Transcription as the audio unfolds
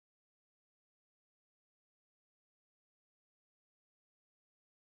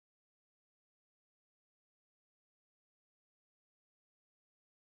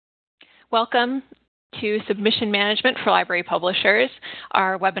Welcome to Submission Management for Library Publishers,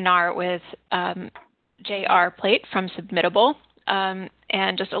 our webinar with J.R. Plate from Submittable.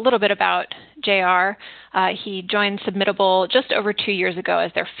 And just a little bit about J.R. He joined Submittable just over 2 years ago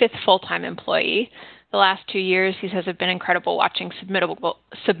as their 5th full-time employee. The last 2 years, he says, have been incredible watching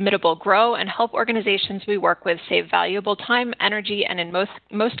Submittable grow and help organizations we work with save valuable time, energy, and in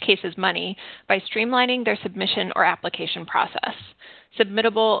most cases money by streamlining their submission or application process.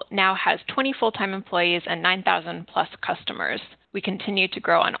 Submittable now has 20 full-time employees and 9,000 plus customers. We continue to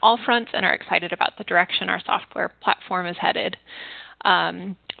grow on all fronts and are excited about the direction our software platform is headed.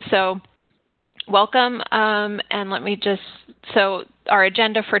 So welcome, and let me just, so our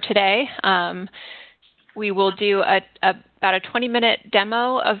agenda for today, we will do about a 20-minute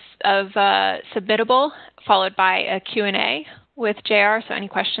demo of Submittable, followed by a Q&A with JR, so any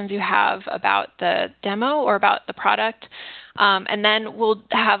questions you have about the demo or about the product. And then we'll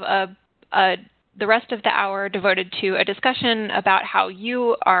have the rest of the hour devoted to a discussion about how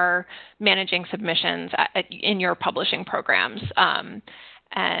you are managing submissions in your publishing programs.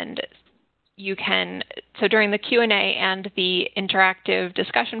 And you can, so during the Q&A and the interactive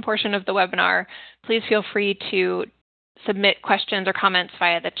discussion portion of the webinar, please feel free to submit questions or comments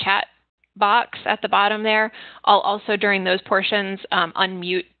via the chat box at the bottom there. I'll also, during those portions,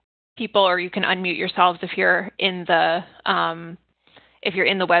 unmute people, or you can unmute yourselves if you're in the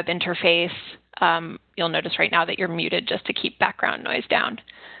web interface. You'll notice right now that you're muted just to keep background noise down.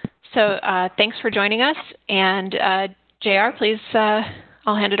 So thanks for joining us. And JR, please,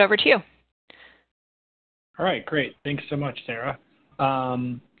 I'll hand it over to you. All right, great. Thanks so much, Sarah.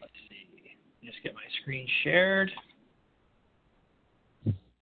 Let's see, just get my screen shared.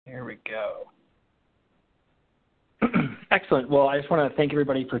 There we go. Excellent. Well, I just want to thank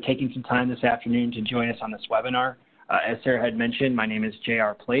everybody for taking some time this afternoon to join us on this webinar. As Sarah had mentioned, my name is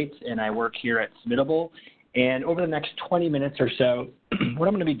J.R. Plate, and I work here at Submittable. And over the next 20 minutes or so, what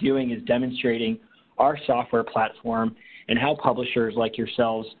I'm going to be doing is demonstrating our software platform and how publishers like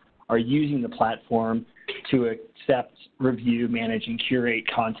yourselves are using the platform to accept, review, manage, and curate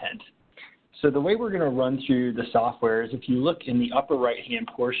content. So the way we're going to run through the software is if you look in the upper right-hand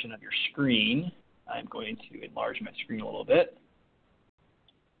portion of your screen, I'm going to enlarge my screen a little bit.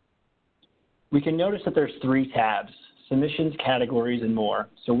 We can notice that there's 3 tabs: submissions, categories, and more.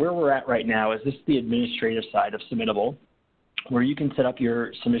 So where we're at right now is this is the administrative side of Submittable, where you can set up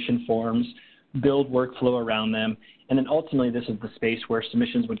your submission forms, build workflow around them, and then ultimately this is the space where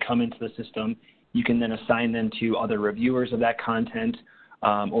submissions would come into the system. You can then assign them to other reviewers of that content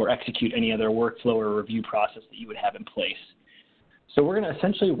or execute any other workflow or review process that you would have in place. So we're going to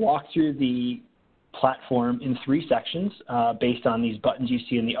essentially walk through the platform in 3 sections based on these buttons you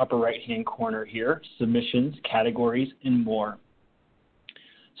see in the upper right-hand corner here: submissions, categories, and more.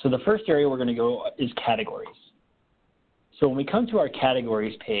 So the first area we're going to go is categories. So when we come to our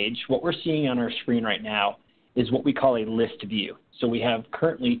categories page, what we're seeing on our screen right now is what we call a list view. So we have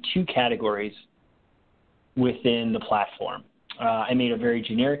currently 2 categories within the platform. I made a very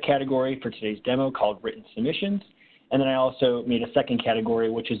generic category for today's demo called written submissions. And then I also made a second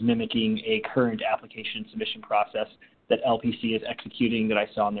category, which is mimicking a current application submission process that LPC is executing that I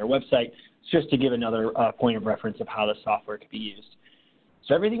saw on their website, just to give another point of reference of how the software could be used.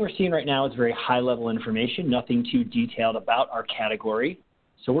 So everything we're seeing right now is very high-level information, nothing too detailed about our category.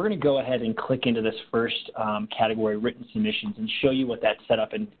 So we're going to go ahead and click into this first category, written submissions, and show you what that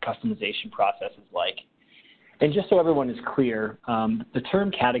setup and customization process is like. And just so everyone is clear, the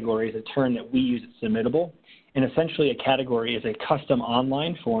term category is a term that we use at Submittable. And essentially, a category is a custom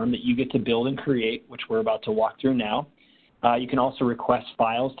online form that you get to build and create, which we're about to walk through now. You can also request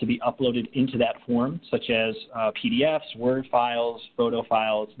files to be uploaded into that form, such as PDFs, Word files, photo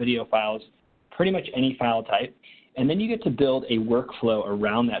files, video files, pretty much any file type. And then you get to build a workflow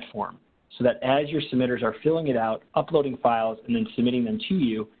around that form so that as your submitters are filling it out, uploading files, and then submitting them to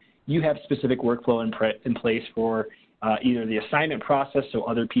you, you have specific workflow in place for either the assignment process so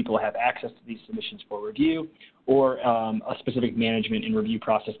other people have access to these submissions for review, or a specific management and review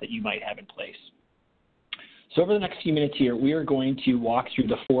process that you might have in place. So over the next few minutes here, we are going to walk through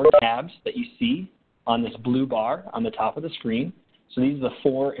the 4 tabs that you see on this blue bar on the top of the screen. So these are the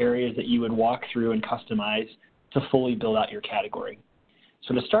 4 areas that you would walk through and customize to fully build out your category.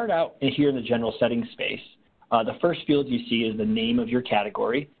 So to start out here in the general settings space, the first field you see is the name of your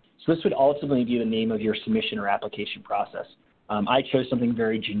category. So this would ultimately be the name of your submission or application process. I chose something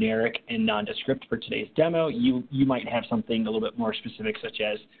very generic and nondescript for today's demo. You might have something a little bit more specific, such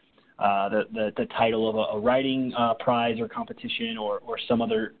as the title of a writing prize or competition, or some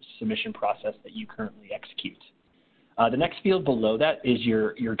other submission process that you currently execute. The next field below that is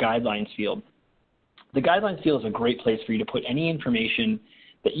your guidelines field. The guidelines field is a great place for you to put any information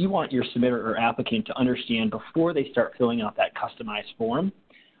that you want your submitter or applicant to understand before they start filling out that customized form,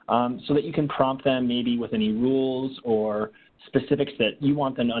 so that you can prompt them maybe with any rules or specifics that you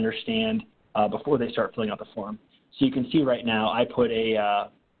want them to understand before they start filling out the form. So you can see right now I put an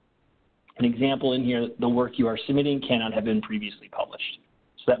example in here: the work you are submitting cannot have been previously published.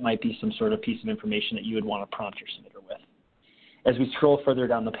 So that might be some sort of piece of information that you would want to prompt your submitter with. As we scroll further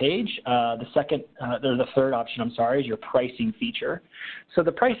down the page, the third option, is your pricing feature. So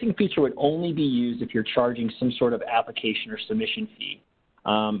the pricing feature would only be used if you're charging some sort of application or submission fee.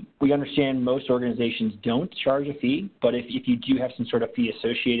 We understand most organizations don't charge a fee, but if you do have some sort of fee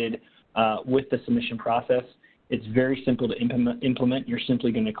associated with the submission process, it's very simple to implement. You're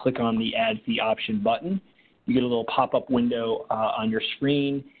simply going to click on the Add Fee Option button. You get a little pop-up window on your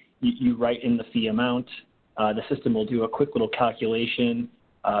screen. You write in the fee amount. The system will do a quick little calculation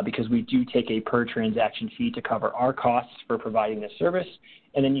because we do take a per transaction fee to cover our costs for providing this service,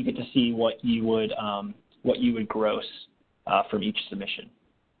 and then you get to see what you would gross from each submission.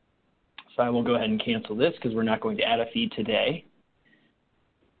 So I will go ahead and cancel this because we're not going to add a fee today.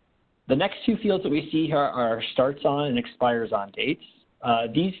 The next two fields that we see here are starts on and expires on dates.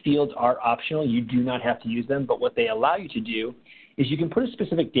 These fields are optional. You do not have to use them, but what they allow you to do is you can put a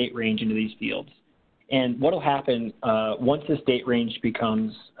specific date range into these fields. And what will happen once this date range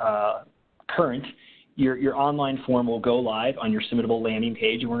becomes current, your online form will go live on your submittable landing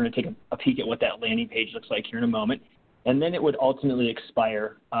page, and we're going to take a peek at what that landing page looks like here in a moment. And then it would ultimately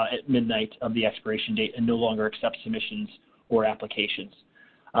expire at midnight of the expiration date and no longer accept submissions or applications.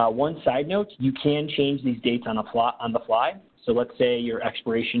 One side note, you can change these dates on the fly. So let's say your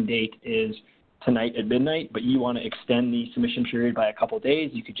expiration date is tonight at midnight, but you want to extend the submission period by a couple of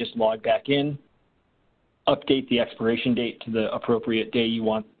days. You could just log back in, update the expiration date to the appropriate day you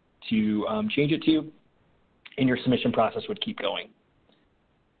want to change it to, and your submission process would keep going.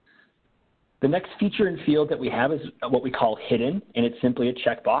 The next feature and field that we have is what we call hidden, and it's simply a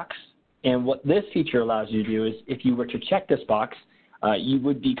checkbox. And what this feature allows you to do is if you were to check this box, you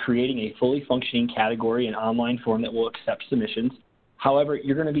would be creating a fully functioning category and online form that will accept submissions. However,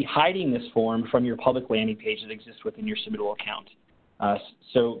 you're going to be hiding this form from your public landing page that exists within your submittable account.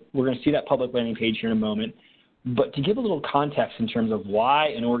 So we're going to see that public landing page here in a moment. But to give a little context in terms of why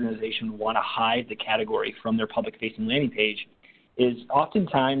an organization would want to hide the category from their public-facing landing page is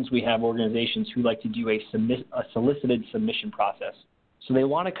oftentimes we have organizations who like to do a solicited submission process. So they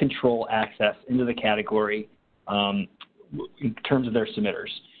want to control access into the category in terms of their submitters.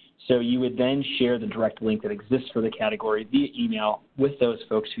 So you would then share the direct link that exists for the category via email with those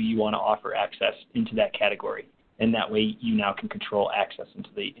folks who you want to offer access into that category. And that way you now can control access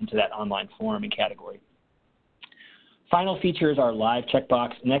into that online form and category. Final feature is our live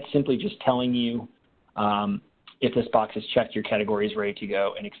checkbox, and that's simply just telling you if this box is checked, your category is ready to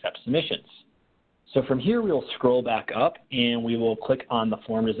go and accept submissions. So from here, we'll scroll back up and we will click on the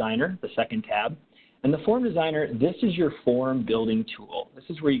Form Designer, the second tab. And the Form Designer, this is your form building tool. This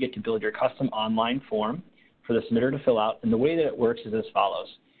is where you get to build your custom online form for the submitter to fill out. And the way that it works is as follows.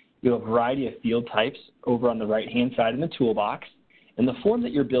 You have a variety of field types over on the right-hand side in the toolbox. And the form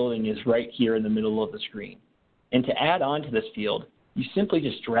that you're building is right here in the middle of the screen. And to add on to this field, you simply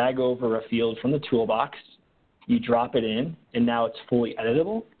just drag over a field from the toolbox, you drop it in, and now it's fully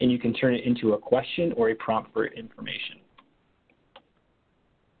editable, and you can turn it into a question or a prompt for information.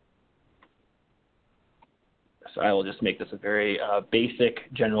 So I will just make this a very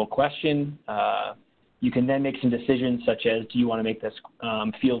basic general question. You can then make some decisions such as, do you want to make this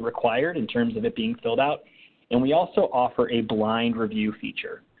field required in terms of it being filled out? And we also offer a blind review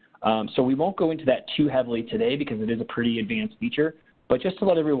feature. So we won't go into that too heavily today because it is a pretty advanced feature, but just to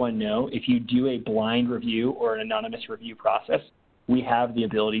let everyone know, if you do a blind review or an anonymous review process, we have the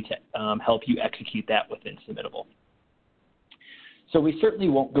ability to help you execute that within Submittable. So we certainly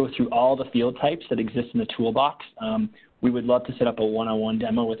won't go through all the field types that exist in the toolbox. We would love to set up a one-on-one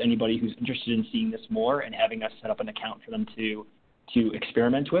demo with anybody who's interested in seeing this more and having us set up an account for them to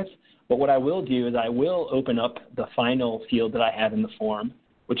experiment with. But what I will do is I will open up the final field that I have in the form,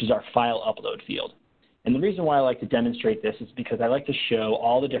 which is our file upload field. And the reason why I like to demonstrate this is because I like to show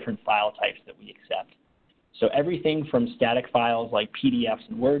all the different file types that we accept. So everything from static files like PDFs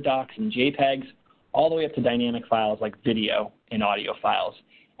and Word docs and JPEGs, all the way up to dynamic files like video and audio files.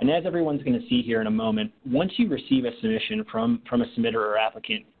 And as everyone's going to see here in a moment, once you receive a submission from a submitter or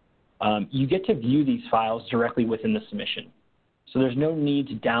applicant, you get to view these files directly within the submission. So there's no need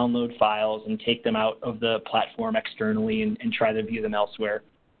to download files and take them out of the platform externally and try to view them elsewhere.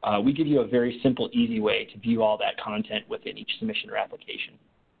 we give you a very simple, easy way to view all that content within each submission or application.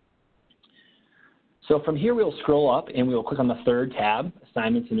 So from here, we'll scroll up and we'll click on the third tab,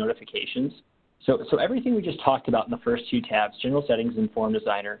 Assignments and Notifications. So everything we just talked about in the first two tabs, General Settings and Form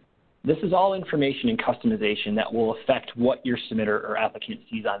Designer, this is all information and customization that will affect what your submitter or applicant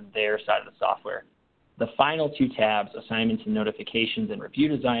sees on their side of the software. The final two tabs, Assignments and Notifications and Review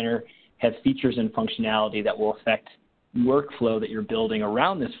Designer, have features and functionality that will affect workflow that you're building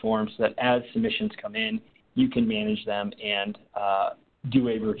around this form so that as submissions come in, you can manage them and do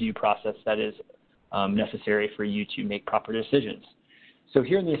a review process that is necessary for you to make proper decisions. So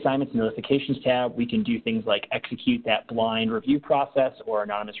here in the Assignments and Notifications tab, we can do things like execute that blind review process or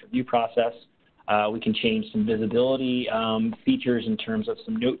anonymous review process. We can change some visibility features in terms of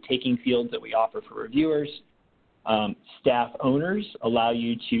some note-taking fields that we offer for reviewers. Staff owners allow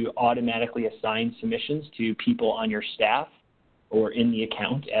you to automatically assign submissions to people on your staff or in the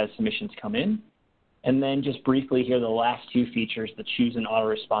account as submissions come in. And then just briefly here, the last two features, the Choose an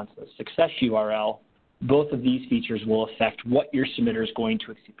Auto-Responsive Success URL, both of these features will affect what your submitter is going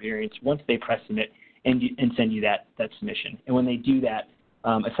to experience once they press submit and send you that submission. And when they do that,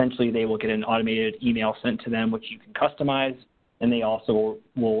 essentially they will get an automated email sent to them, which you can customize, and they also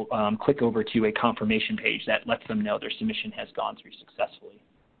will click over to a confirmation page that lets them know their submission has gone through successfully.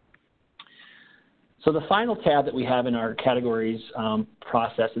 So the final tab that we have in our categories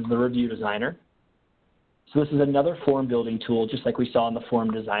process is the Review Designer. So this is another form building tool, just like we saw in the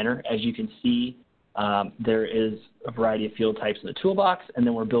Form Designer. As you can see, there is a variety of field types in the toolbox, and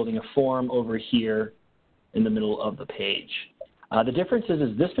then we're building a form over here in the middle of the page. The difference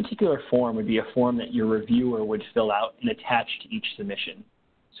is this particular form would be a form that your reviewer would fill out and attach to each submission.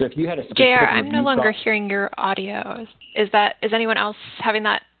 So if you had a specific JR, I'm no longer hearing your audio. Is anyone else having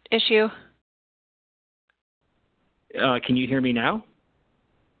that issue? Can you hear me now?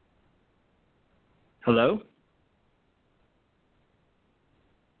 Hello?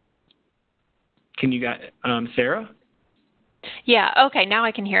 Can you get Sarah? Yeah, okay, now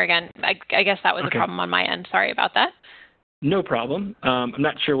I can hear again. I guess that was a problem on my end. Sorry about that. No problem. I'm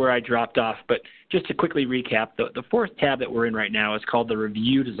not sure where I dropped off, but just to quickly recap, the fourth tab that we're in right now is called the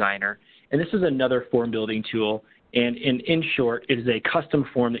Review Designer, and this is another form building tool. And in short, it is a custom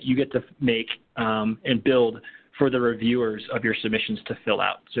form that you get to make and build for the reviewers of your submissions to fill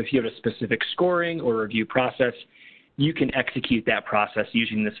out. So if you have a specific scoring or review process, you can execute that process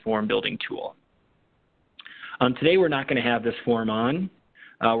using this form building tool. Today, we're not going to have this form on.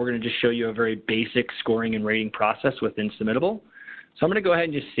 We're going to just show you a very basic scoring and rating process within Submittable. So I'm going to go ahead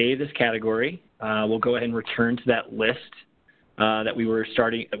and just save this category. We'll go ahead and return to that list that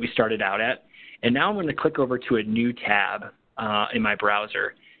we started out at. And now I'm going to click over to a new tab in my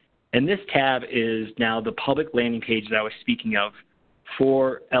browser. And this tab is now the public landing page that I was speaking of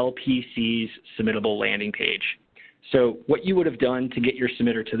for LPC's Submittable landing page. So what you would have done to get your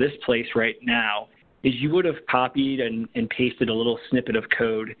submitter to this place right now is you would have copied and pasted a little snippet of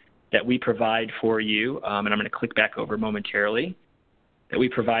code that we provide for you, and I'm going to click back over momentarily, that we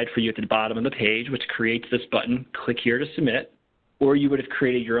provide for you at the bottom of the page, which creates this button, click here to submit, or you would have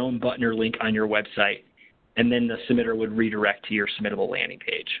created your own button or link on your website, and then the submitter would redirect to your Submittable landing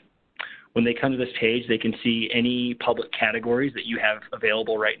page. When they come to this page, they can see any public categories that you have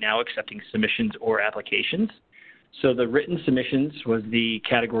available right now accepting submissions or applications. So the written submissions was the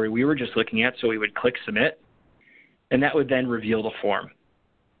category we were just looking at, so we would click submit, and that would then reveal the form.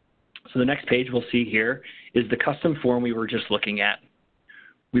 So the next page we'll see here is the custom form we were just looking at.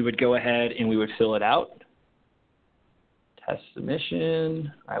 We would go ahead and we would fill it out. Test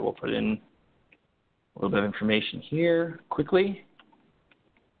submission. I will put in a little bit of information here quickly.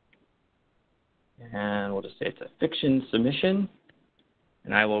 And we'll just say it's a fiction submission,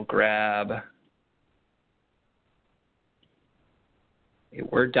 and I will grab a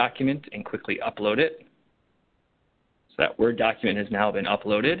Word document and quickly upload it. So that Word document has now been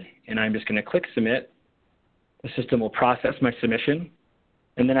uploaded, and I'm just going to click submit. The system will process my submission,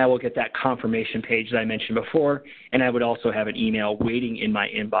 and then I will get that confirmation page that I mentioned before, and I would also have an email waiting in my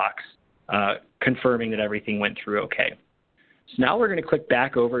inbox confirming that everything went through okay. So now we're going to click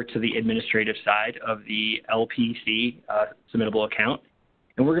back over to the administrative side of the LPC Submittable account,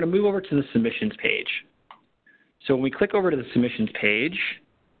 and we're going to move over to the submissions page. So when we click over to the submissions page,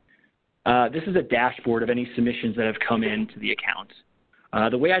 this is a dashboard of any submissions that have come into the account.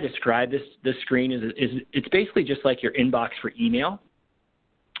 The way I describe this screen is it's basically just like your inbox for email.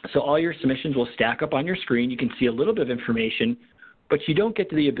 So all your submissions will stack up on your screen. You can see a little bit of information, but you don't get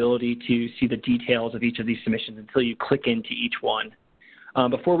to the ability to see the details of each of these submissions until you click into each one.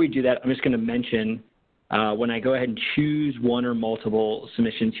 Before we do that, I'm just going to mention When I go ahead and choose one or multiple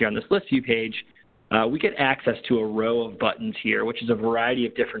submissions here on this list view page, we get access to a row of buttons here, which is a variety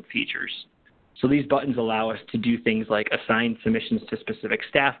of different features. So these buttons allow us to do things like assign submissions to specific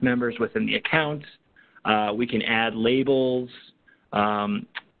staff members within the account. We can add labels,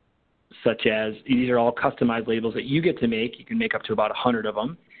 such as these are all customized labels that you get to make. You can make up to about 100 of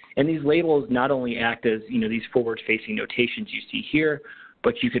them. And these labels not only act as, these forward-facing notations you see here,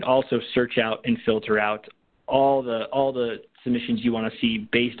 but you could also search out and filter out all the submissions you want to see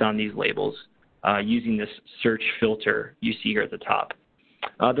based on these labels using this search filter you see here at the top.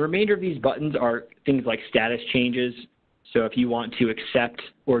 The remainder of these buttons are things like status changes. So if you want to accept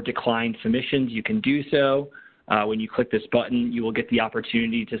or decline submissions, you can do so. When you click this button, you will get the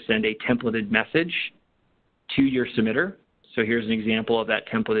opportunity to send a templated message to your submitter. So here's an example of that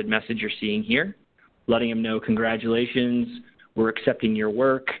templated message you're seeing here, letting them know, congratulations, we're accepting your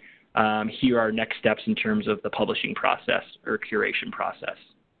work. Here are next steps in terms of the publishing process or curation process.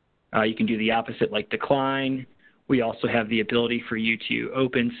 You can do the opposite, like decline. We also have the ability for you to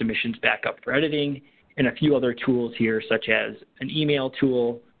open submissions back up for editing and a few other tools here, such as an email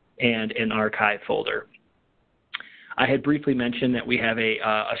tool and an archive folder. I had briefly mentioned that we have a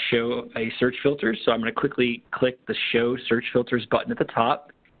search filter, so I'm going to quickly click the Show Search Filters button at the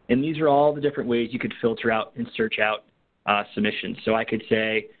top, and these are all the different ways you could filter out and search out submissions. So I could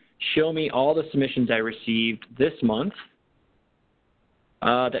say, show me all the submissions I received this month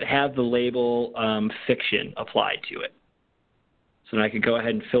that have the label fiction applied to it. So then I could go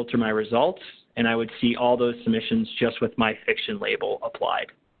ahead and filter my results, and I would see all those submissions just with my fiction label applied.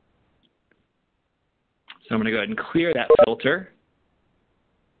 So I'm going to go ahead and clear that filter.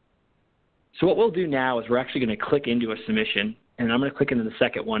 So what we'll do now is we're actually going to click into a submission, and I'm going to click into the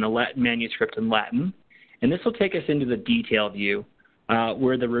second one, a Latin manuscript in Latin. And this will take us into the detail view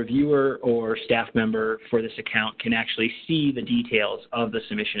where the reviewer or staff member for this account can actually see the details of the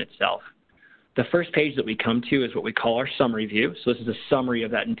submission itself. The first page that we come to is what we call our summary view. So this is a summary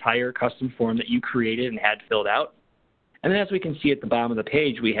of that entire custom form that you created and had filled out. And then as we can see at the bottom of the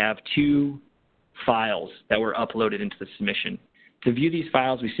page, we have two files that were uploaded into the submission. To view these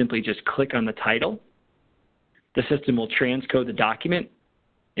files, we simply just click on the title. The system will transcode the document,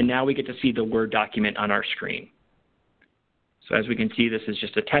 and now we get to see the Word document on our screen. So as we can see, this is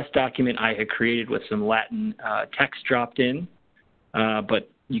just a test document I had created with some Latin text dropped in, but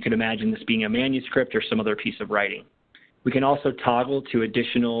you can imagine this being a manuscript or some other piece of writing. We can also toggle to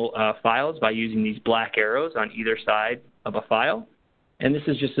additional files by using these black arrows on either side of a file. And this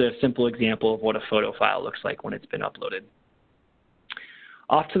is just a simple example of what a photo file looks like when it's been uploaded.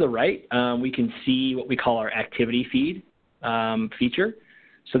 Off to the right, we can see what we call our activity feed feature.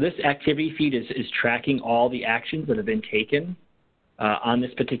 So this activity feed is tracking all the actions that have been taken on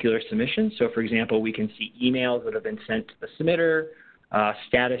this particular submission. So for example, we can see emails that have been sent to the submitter,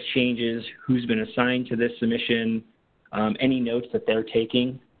 status changes, who's been assigned to this submission, any notes that they're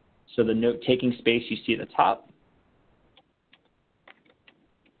taking. So the note-taking space you see at the top.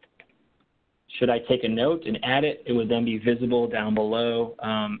 Should I take a note and add it, it would then be visible down below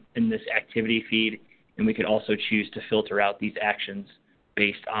in this activity feed, and we could also choose to filter out these actions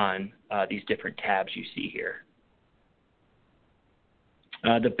based on these different tabs you see here.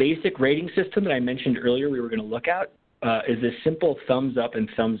 The basic rating system that I mentioned earlier we were going to look at is this simple thumbs up and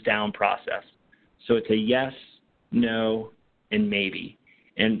thumbs down process. So it's a yes, no, and maybe.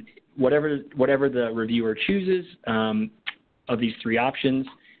 And whatever the reviewer chooses of these three options,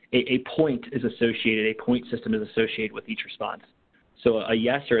 a point is associated, a point system is associated with each response. So a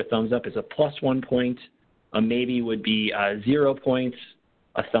yes or a thumbs up is a +1 point, a maybe would be 0 points,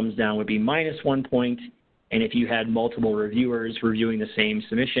 a thumbs down would be -1 point, and if you had multiple reviewers reviewing the same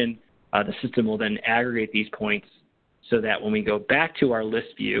submission, the system will then aggregate these points so that when we go back to our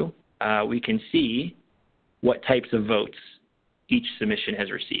list view, we can see what types of votes each submission has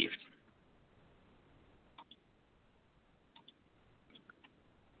received.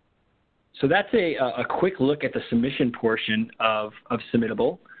 So that's a quick look at the submission portion of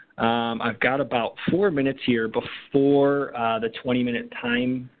Submittable. I've got about 4 minutes here before the 20-minute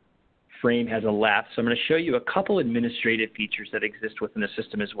time frame has elapsed. So I'm going to show you a couple administrative features that exist within the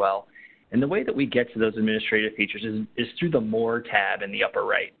system as well. And the way that we get to those administrative features is through the More tab in the upper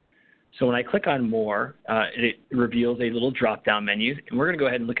right. So when I click on More, it reveals a little drop-down menu. And we're going to go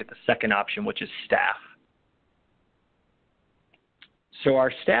ahead and look at the second option, which is Staff. So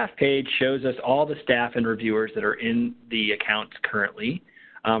our staff page shows us all the staff and reviewers that are in the accounts currently.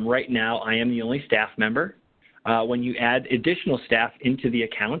 Right now, I am the only staff member. When you add additional staff into the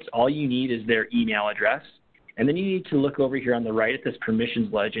accounts, all you need is their email address. And then you need to look over here on the right at this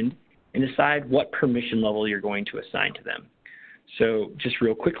permissions legend, and decide what permission level you're going to assign to them. So just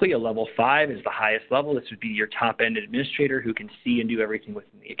real quickly, a level 5 is the highest level. This would be your top-end administrator who can see and do everything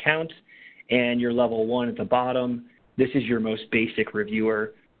within the account. And your level 1 at the bottom, this is your most basic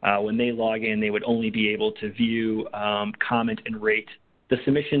reviewer. When they log in, they would only be able to view, comment, and rate the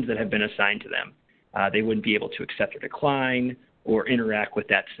submissions that have been assigned to them. They wouldn't be able to accept or decline or interact with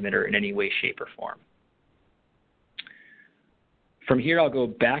that submitter in any way, shape, or form. From here, I'll go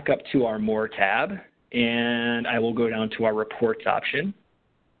back up to our More tab, and I will go down to our Reports option.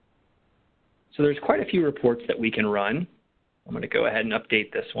 So there's quite a few reports that we can run. I'm going to go ahead and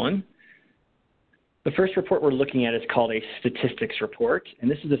update this one. The first report we're looking at is called a statistics report, and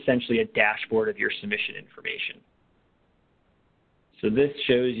this is essentially a dashboard of your submission information. So this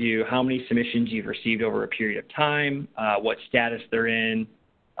shows you how many submissions you've received over a period of time, what status they're in,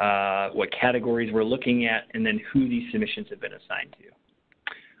 what categories we're looking at, and then who these submissions have been assigned to.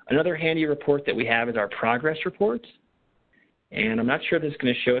 Another handy report that we have is our progress report. And I'm not sure if this is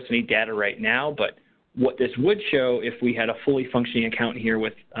going to show us any data right now, but what this would show if we had a fully functioning account here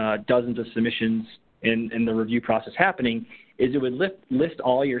with dozens of submissions in the review process happening is it would list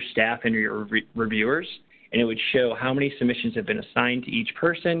all your staff and your reviewers, and it would show how many submissions have been assigned to each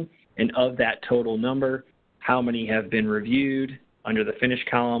person, and of that total number, how many have been reviewed under the finish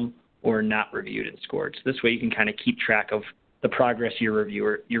column or not reviewed and scored. So this way you can kind of keep track of the progress your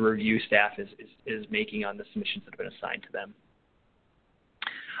review staff is making on the submissions that have been assigned to them.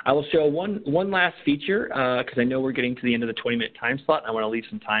 I will show one last feature because I know we're getting to the end of the 20-minute time slot. I want to leave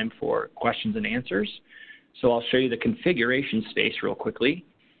some time for questions and answers. So I'll show you the configuration space real quickly.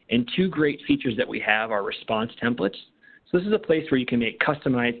 And two great features that we have are response templates. So this is a place where you can make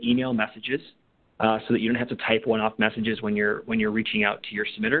customized email messages so that you don't have to type one-off messages when you're reaching out to your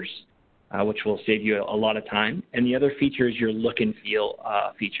submitters, which will save you a lot of time. And the other feature is your look and feel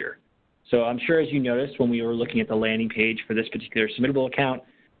feature. So I'm sure as you noticed when we were looking at the landing page for this particular submittable account,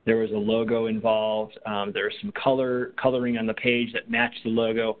 there was a logo involved. There was some coloring on the page that matched the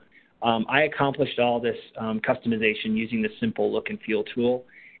logo. I accomplished all this customization using the simple look and feel tool.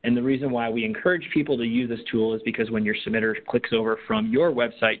 And the reason why we encourage people to use this tool is because when your submitter clicks over from your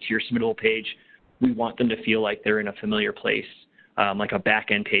website to your submittable page, we want them to feel like they're in a familiar place, like a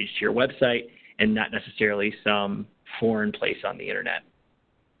back-end page to your website and not necessarily some foreign place on the internet.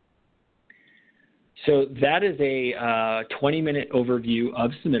 So that is a 20-minute overview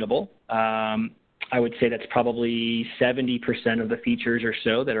of Submittable. I would say that's probably 70% of the features or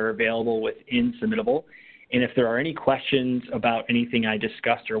so that are available within Submittable. And if there are any questions about anything I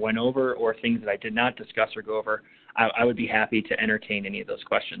discussed or went over or things that I did not discuss or go over, I would be happy to entertain any of those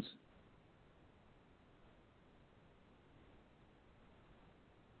questions.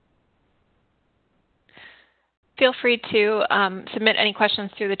 Feel free to submit any questions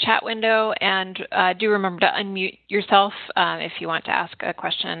through the chat window, and do remember to unmute yourself if you want to ask a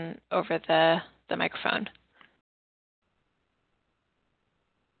question over the microphone.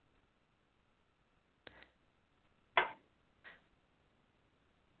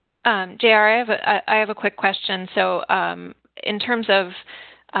 JR, I have a quick question. So in terms of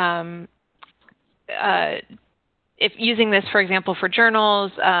if using this, for example, for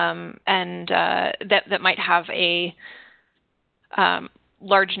journals and that might have a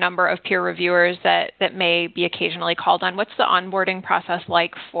large number of peer reviewers that may be occasionally called on, what's the onboarding process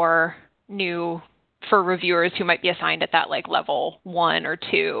like for reviewers who might be assigned at that like level 1 or 2?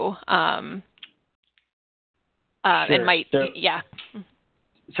 Sure. And might, yeah.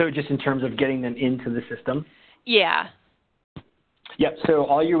 So just in terms of getting them into the system? Yeah. Yep, so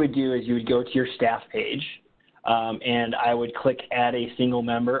all you would do is you would go to your staff page, and I would click add a single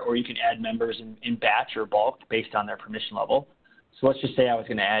member, or you can add members in batch or bulk based on their permission level. So let's just say I was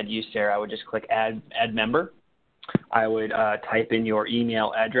going to add you, Sarah. I would just click add member. I would type in your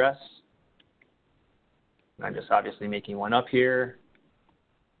email address. I'm just obviously making one up here.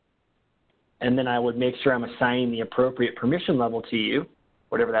 And then I would make sure I'm assigning the appropriate permission level to you,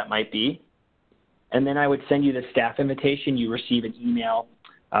 whatever that might be. And then I would send you the staff invitation. You receive an email.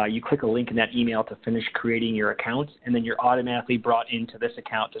 You click a link in that email to finish creating your account, and then you're automatically brought into this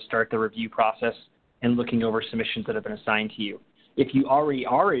account to start the review process and looking over submissions that have been assigned to you. If you already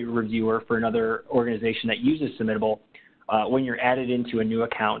are a reviewer for another organization that uses Submittable, when you're added into a new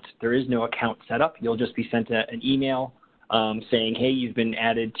account, there is no account setup. You'll just be sent an email saying, hey, you've been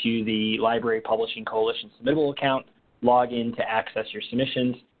added to the Library Publishing Coalition Submittable account. Log in to access your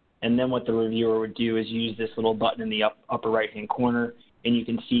submissions. And then what the reviewer would do is use this little button in the upper right-hand corner, and you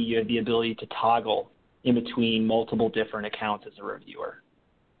can see you have the ability to toggle in between multiple different accounts as a reviewer.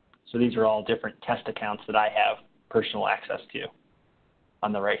 So these are all different test accounts that I have personal access to.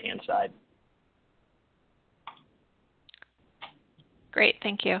 on the right-hand side. Great,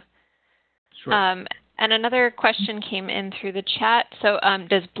 thank you. Sure. And another question came in through the chat. So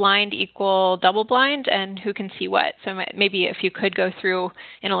does blind equal double blind, and who can see what? So maybe if you could go through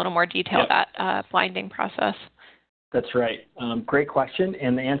in a little more detail that blinding process. That's right. Great question.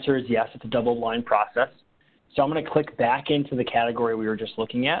 And the answer is yes, it's a double blind process. So I'm going to click back into the category we were just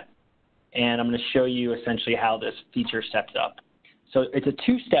looking at, and I'm going to show you essentially how this feature sets up. So it's a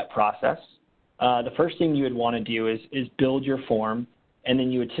two-step process. The first thing you would want to do is build your form, and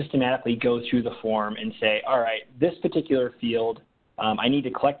then you would systematically go through the form and say, all right, this particular field, I need to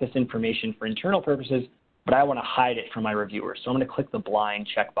collect this information for internal purposes, but I want to hide it from my reviewers. So I'm going to click the blind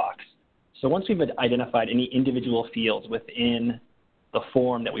checkbox. So once we've identified any individual fields within the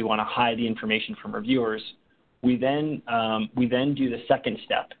form that we want to hide the information from reviewers, we then do the second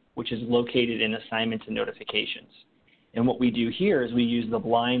step, which is located in assignments and notifications. And what we do here is we use the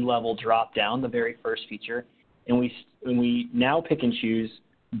blind level dropdown, the very first feature, and we now pick and choose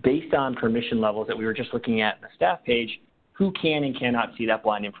based on permission levels that we were just looking at in the staff page, who can and cannot see that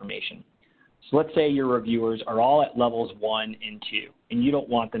blind information. So let's say your reviewers are all at levels 1 and 2, and you don't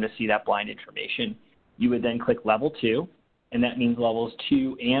want them to see that blind information. You would then click level 2, and that means levels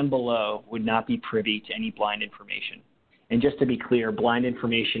 2 and below would not be privy to any blind information. And just to be clear, blind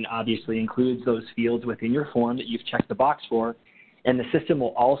information obviously includes those fields within your form that you've checked the box for, and the system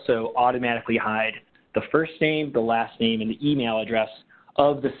will also automatically hide the first name, the last name, and the email address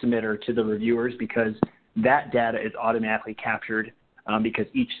of the submitter to the reviewers, because that data is automatically captured because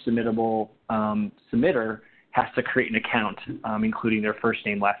each submittable submitter has to create an account, including their first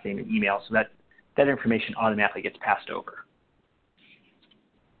name, last name, and email, so that information automatically gets passed over.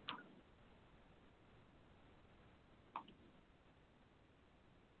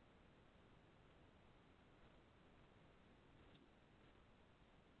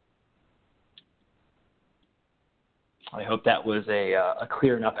 I hope that was a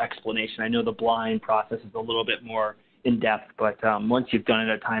clear enough explanation. I know the blind process is a little bit more in-depth, but once you've done it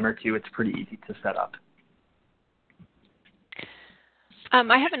a time or two, it's pretty easy to set up.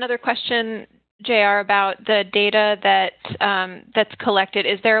 I have another question, JR, about the data that that's collected.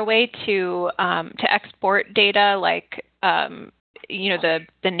 Is there a way to export data, like you know,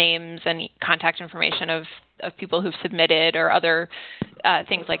 the names and contact information of people who've submitted, or other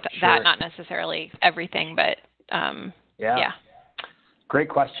things like that? Sure. Not necessarily everything, but yeah. Great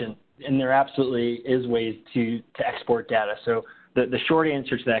question. And there absolutely is ways to export data. So the short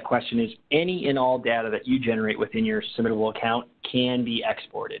answer to that question is any and all data that you generate within your submittable account can be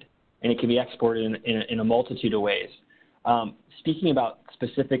exported. And it can be exported in a multitude of ways. Speaking about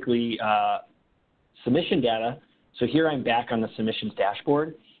specifically submission data, so here I'm back on the submissions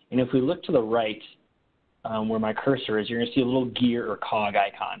dashboard. And if we look to the right where my cursor is, you're going to see a little gear or cog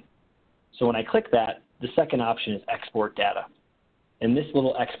icon. So when I click that, the second option is export data. And this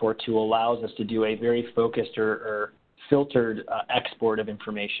little export tool allows us to do a very focused or filtered export of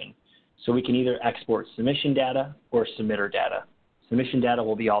information. So we can either export submission data or submitter data. Submission data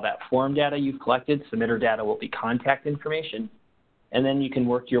will be all that form data you've collected. Submitter data will be contact information. And then you can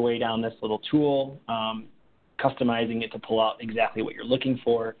work your way down this little tool, customizing it to pull out exactly what you're looking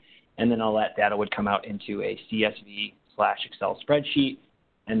for. And then all that data would come out into a CSV/Excel spreadsheet.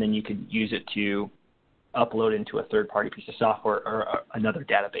 And then you could use it to upload into a third-party piece of software or another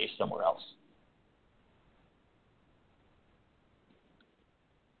database somewhere else.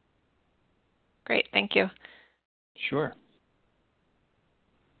 Great, thank you. Sure.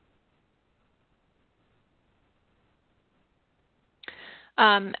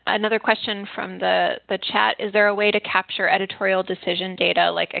 Another question from the chat, is there a way to capture editorial decision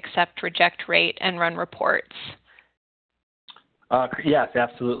data like accept, reject rate, and run reports? Yes,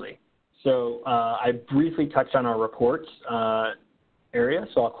 absolutely. So I briefly touched on our reports area,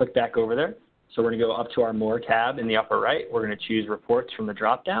 so I'll click back over there. So we're going to go up to our More tab in the upper right. We're going to choose Reports from the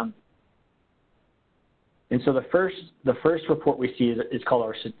dropdown. And so the first report we see is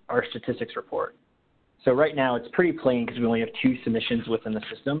called our statistics report. So right now it's pretty plain because we only have 2 submissions within the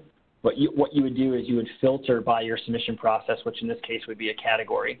system. What you would do is you would filter by your submission process, which in this case would be a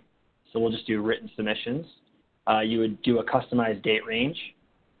category. So we'll just do written submissions. You would do a customized date range.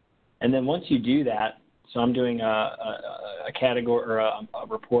 And then once you do that, so I'm doing a category or a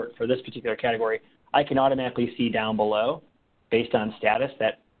report for this particular category, I can automatically see down below, based on status,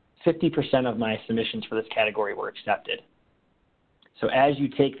 that 50% of my submissions for this category were accepted. So as you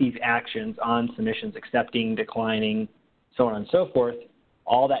take these actions on submissions, accepting, declining, so on and so forth,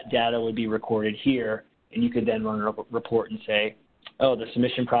 all that data would be recorded here, and you could then run a report and say, oh, the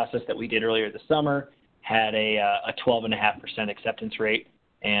submission process that we did earlier this summer had a 12.5% acceptance rate.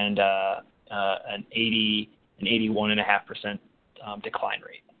 and an 81.5% decline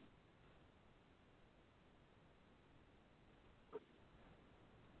rate.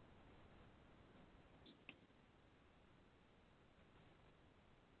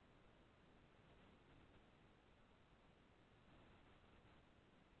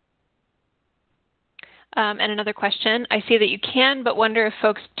 And another question, I see that you can, but wonder if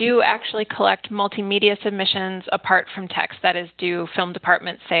folks do actually collect multimedia submissions apart from text. That is, do film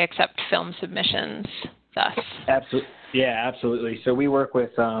departments, say, accept film submissions thus? Absolutely. Yeah, absolutely. So we work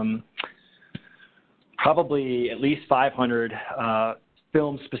with probably at least 500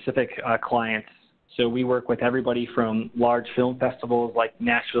 film-specific clients. So we work with everybody from large film festivals like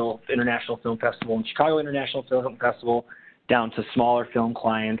Nashville International Film Festival and Chicago International Film Festival down to smaller film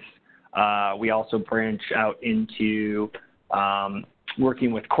clients. We also branch out into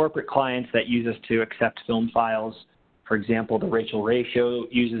working with corporate clients that use us to accept film files. For example, the Rachel Ray Show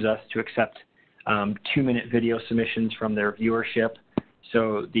uses us to accept 2-minute video submissions from their viewership.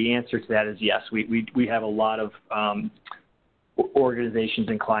 So the answer to that is yes. We have a lot of organizations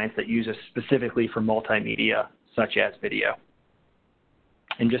and clients that use us specifically for multimedia, such as video.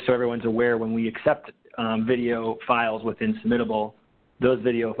 And just so everyone's aware, when we accept video files within Submittable, those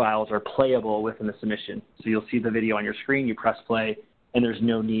video files are playable within the submission. So you'll see the video on your screen, you press play, and there's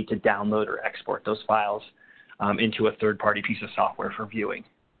no need to download or export those files into a third-party piece of software for viewing.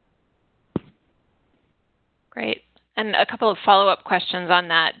 Great. And a couple of follow-up questions on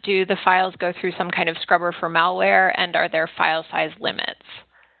that. Do the files go through some kind of scrubber for malware, and are there file size limits?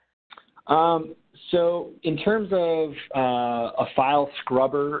 So in terms of a file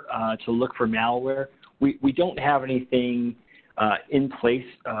scrubber to look for malware, we don't have anything in place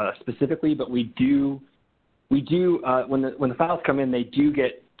specifically, but we do when the files come in, they do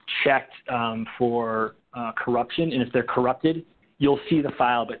get checked for corruption, and if they're corrupted, you'll see the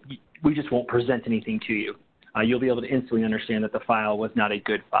file, but we just won't present anything to you. You'll be able to instantly understand that the file was not a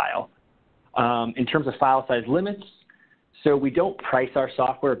good file. In terms of file size limits, so we don't price our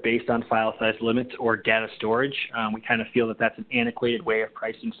software based on file size limits or data storage. We kind of feel that that's an antiquated way of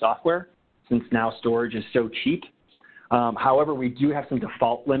pricing software since now storage is so cheap. However, we do have some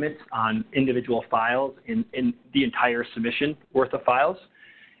default limits on individual files in the entire submission worth of files.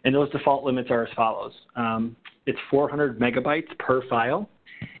 And those default limits are as follows. It's 400 megabytes per file,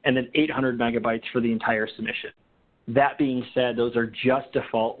 and then 800 megabytes for the entire submission. That being said, those are just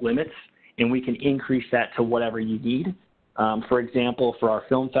default limits, and we can increase that to whatever you need. For example, for our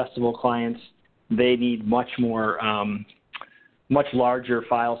film festival clients, they need much larger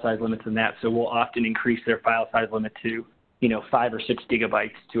file size limits than that, so we'll often increase their file size limit to 5 or 6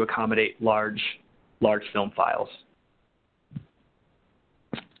 gigabytes to accommodate large film files.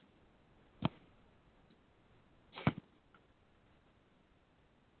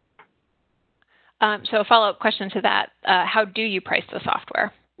 So a follow-up question to that, how do you price the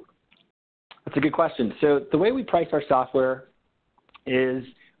software? That's a good question. So the way we price our software is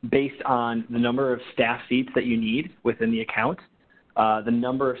based on the number of staff seats that you need within the account, the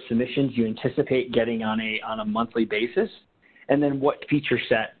number of submissions you anticipate getting on a monthly basis, and then what feature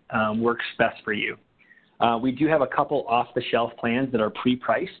set works best for you. We do have a couple off-the-shelf plans that are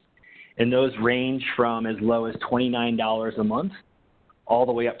pre-priced, and those range from as low as $29 a month all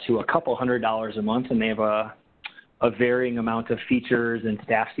the way up to a couple $100 a month, and they have a varying amount of features and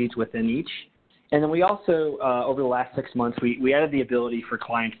staff seats within each. And then we also, over the last 6 months, we added the ability for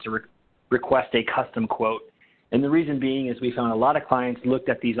clients to request a custom quote. And the reason being is we found a lot of clients looked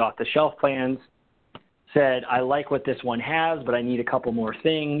at these off-the-shelf plans, said, I like what this one has, but I need a couple more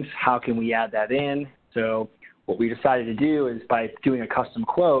things. How can we add that in? So what we decided to do is by doing a custom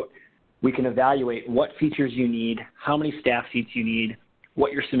quote, we can evaluate what features you need, how many staff seats you need,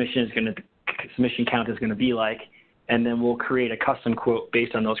 what your submission count is going to be like, and then we'll create a custom quote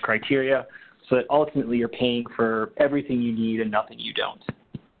based on those criteria so that ultimately you're paying for everything you need and nothing you don't.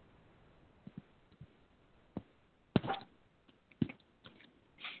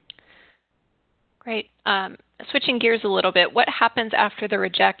 Great. Switching gears a little bit, what happens after the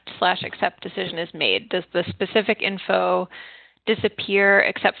reject/accept decision is made? Does the specific info disappear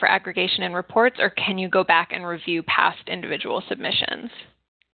except for aggregation and reports, or can you go back and review past individual submissions?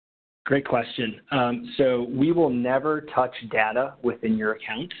 Great question. So we will never touch data within your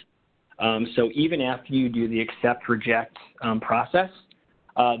account. So even after you do the accept/reject process,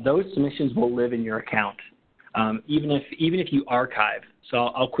 those submissions will live in your account. Even if you archive. So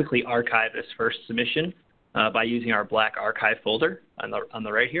I'll quickly archive this first submission by using our black archive folder on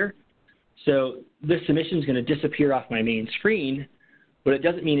the right here. So this submission is going to disappear off my main screen, but it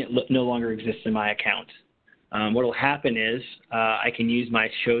doesn't mean it no longer exists in my account. What will happen is I can use my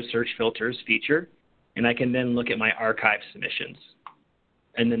Show Search Filters feature, and I can then look at my archive submissions.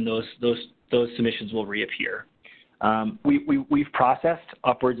 And then those submissions will reappear. We've processed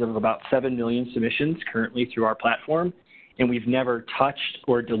upwards of about 7 million submissions currently through our platform, and we've never touched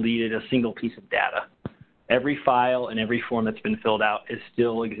or deleted a single piece of data. Every file and every form that's been filled out is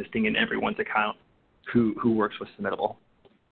still existing in everyone's account who works with Submittable.